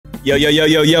Yo,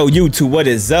 YouTube, what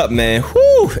is up, man?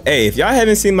 Whoo! Hey, if y'all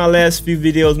haven't seen my last few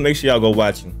videos, make sure y'all go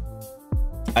watch them.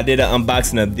 I did an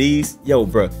unboxing of these. Yo,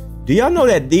 bro, do y'all know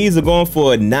that these are going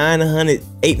for $900,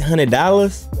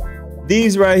 $800?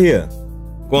 These right here,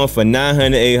 going for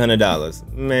 $900,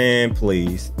 $800. Man,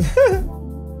 please.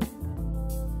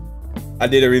 I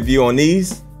did a review on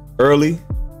these early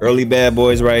bad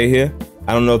boys right here.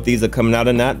 I don't know if these are coming out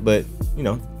or not, but you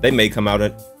know, they may come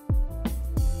out.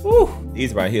 Woo,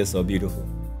 these right here are so beautiful.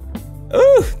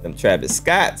 Ooh, them Travis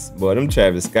Scotts. Boy,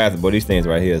 these things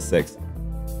right here are sexy.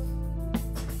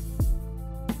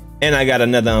 And I got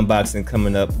another unboxing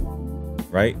coming up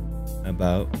right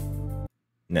about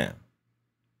now.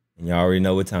 And y'all already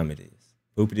know what time it is.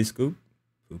 Poopity scoop,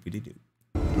 poopity doo.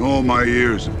 In all my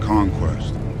years of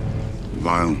conquest,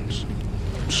 violence,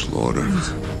 slaughter,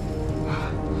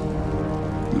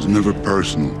 it was never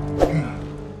personal.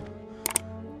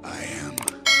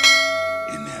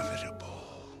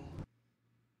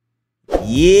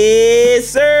 Yes,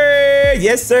 sir.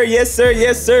 Yes, sir. Yes, sir.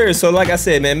 Yes, sir. So like I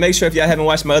said, man, make sure if y'all haven't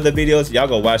watched my other videos, y'all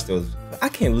go watch those. I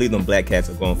can't believe them black cats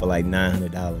are going for like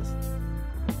 $900.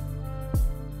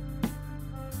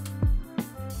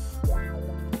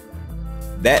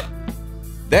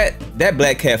 That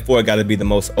Black Cat 4 got to be the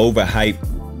most overhyped,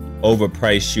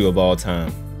 overpriced shoe of all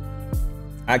time.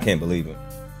 I can't believe it.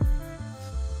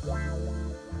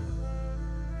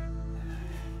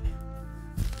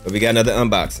 But we got another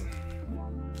unboxing.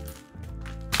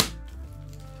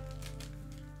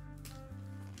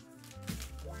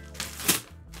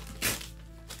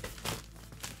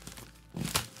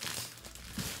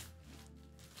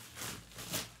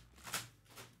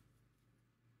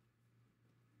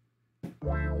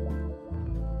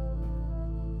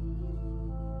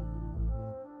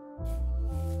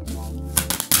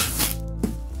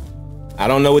 I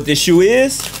don't know what this shoe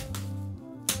is.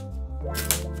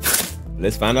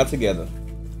 Let's find out together.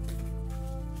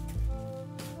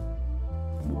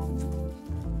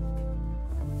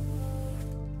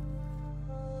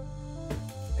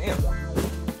 Damn.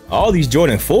 All these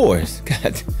Jordan 4s.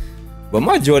 God. But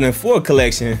my Jordan 4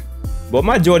 collection, but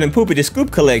my Jordan Poopity Scoop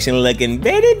collection looking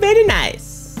very, very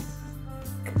nice.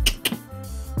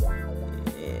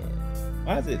 Yeah.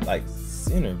 Why is it like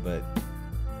center, but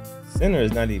center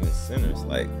is not even center. It's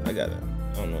like, I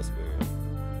don't know, it's weird.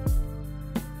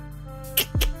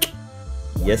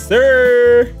 Yes,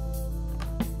 sir.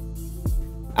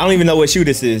 I don't even know what shoe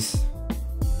this is.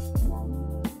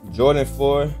 Jordan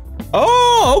 4.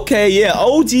 Oh, okay, yeah,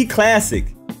 OG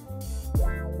classic.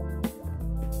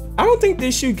 I don't think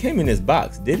this shoe came in this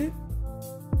box, did it?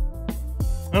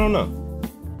 I don't know.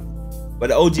 But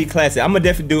the OG classic, I'm gonna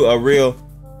definitely do a real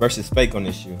versus fake on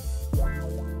this shoe.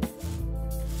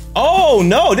 Oh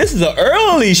no, this is an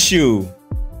early shoe.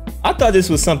 I thought this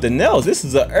was something else. This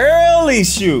is an early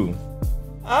shoe.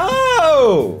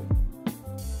 Oh,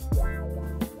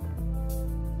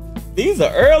 these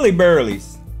are early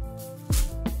burlies.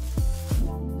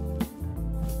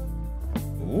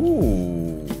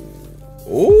 Ooh,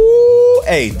 ooh,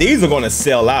 hey, these are gonna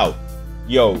sell out.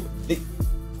 Yo,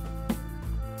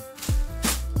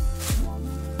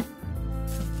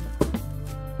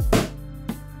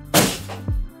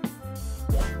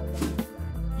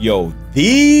 yo,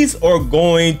 these are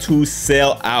going to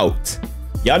sell out.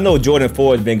 Y'all know Jordan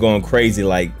 4 has been going crazy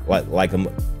like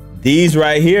these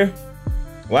right here.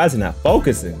 Why is it not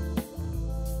focusing?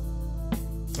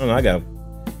 I don't know, I got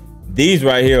these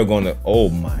right here are going to, oh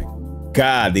my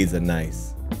God, these are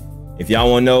nice. If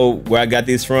y'all want to know where I got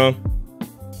these from,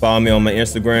 follow me on my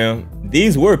Instagram.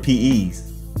 These were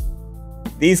PEs.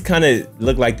 These kind of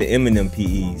look like the Eminem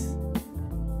PEs.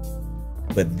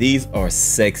 But these are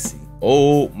sexy.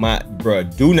 Oh my,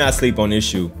 bruh, do not sleep on this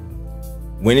shoe.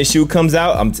 When this shoe comes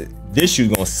out, this shoe's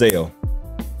gonna sell.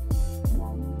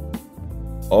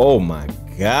 Oh my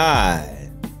God.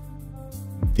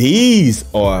 These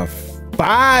are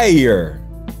fire.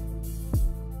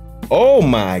 Oh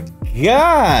my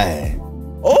God.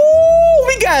 Oh,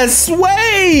 we got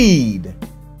suede.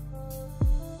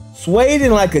 Suede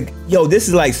in like a, yo, this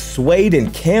is like suede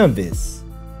and canvas.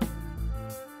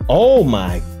 Oh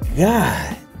my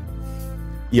God.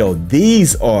 Yo,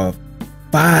 these are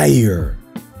fire.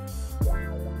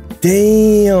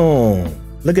 Damn.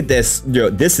 Look at this. Yo,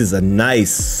 this is a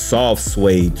nice soft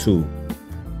suede too.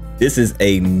 This is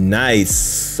a nice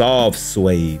soft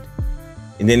suede.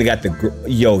 And then it got the,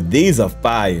 yo, these are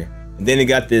fire. And then it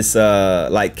got this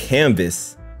like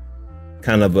canvas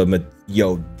kind of a,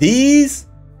 yo, these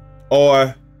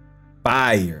are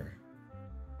fire.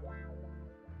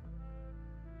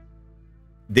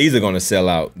 These are gonna sell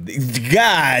out.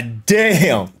 God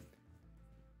damn.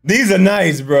 These are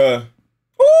nice, bruh.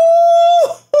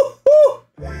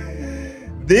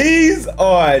 These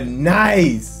are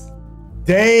nice.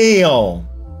 Damn.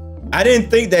 I didn't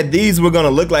think that these were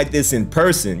gonna look like this in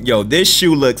person. Yo, this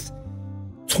shoe looks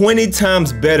 20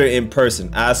 times better in person.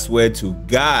 I swear to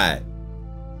God.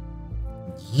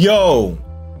 Yo,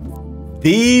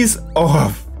 these are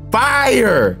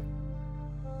fire.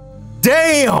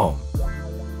 Damn.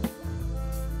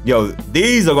 Yo,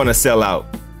 these are gonna sell out.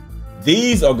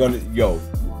 These are gonna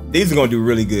do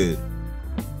really good.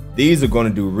 These are gonna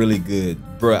do really good.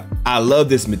 Bruh, I love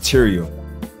this material.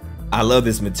 I love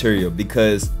this material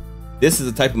because this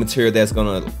is the type of material that's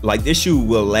gonna, like, this shoe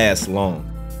will last long.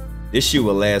 This shoe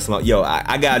will last long. Yo,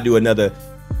 I gotta do another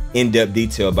in-depth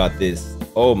detail about this.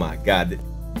 Oh my God,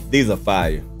 these are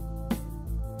fire.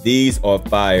 These are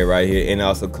fire right here. And it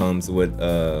also comes with,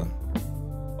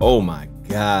 oh my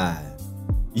God.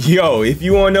 Yo, if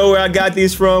you wanna know where I got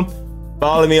these from,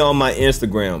 follow me on my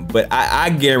Instagram. But I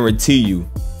guarantee you,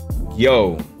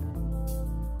 yo,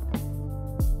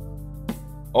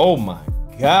 oh my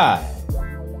God.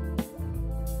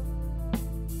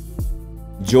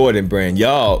 Jordan brand,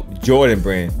 y'all, Jordan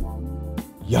brand.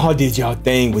 Y'all did y'all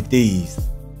thing with these.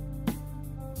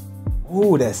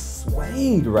 Ooh, that's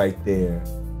suede right there.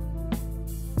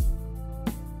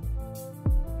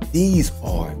 These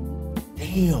are,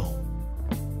 damn.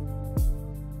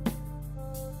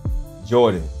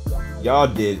 Jordan, y'all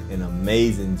did an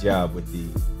amazing job with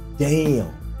these.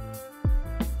 Damn.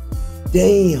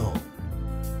 Damn.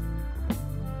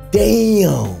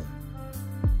 Damn.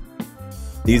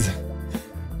 These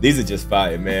are just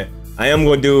fire, man. I am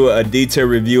gonna do a detailed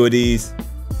review of these.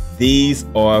 These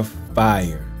are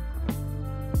fire.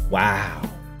 Wow.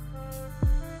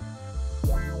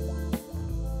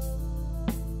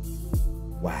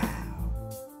 Wow.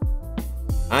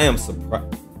 I am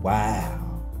surprised. Wow.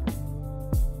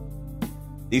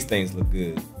 These things look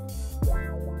good.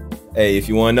 Hey, if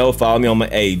you wanna know, follow me on my,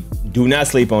 hey, do not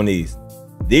sleep on these.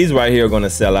 These right here are gonna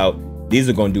sell out. These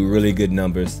are gonna do really good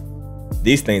numbers.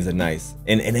 These things are nice.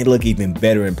 And they look even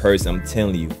better in person, I'm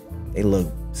telling you. They look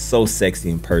so sexy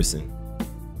in person.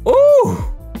 Ooh!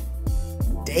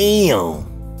 Damn.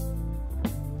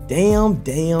 Damn,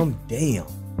 damn, damn.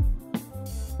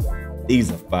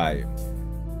 These are fire.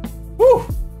 Woo!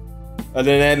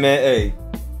 Other than that, man, hey.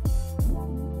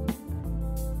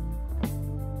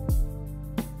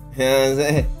 You know what I'm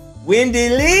saying? Wendy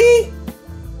Lee?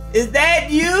 Is that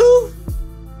you?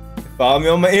 Follow me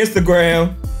on my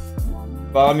Instagram.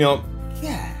 Follow me on.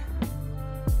 Yeah.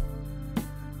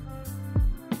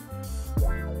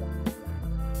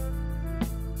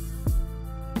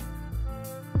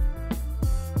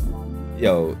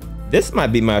 Yo, this might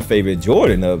be my favorite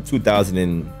Jordan of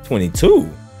 2022.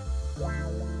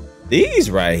 These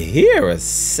right here are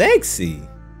sexy.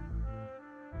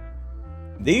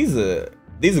 These are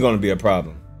gonna be a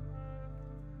problem.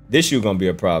 This shoe gonna be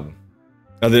a problem.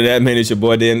 Other than that, man, it's your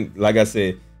boy Dan. Like I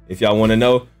said, if y'all wanna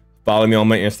know, follow me on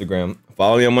my Instagram.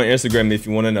 Follow me on my Instagram if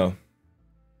you wanna know.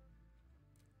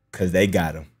 Cause they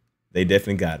got them. They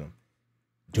definitely got them.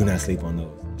 Do not sleep on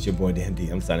those. It's your boy Dan D.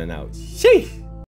 I'm signing out. Sheesh.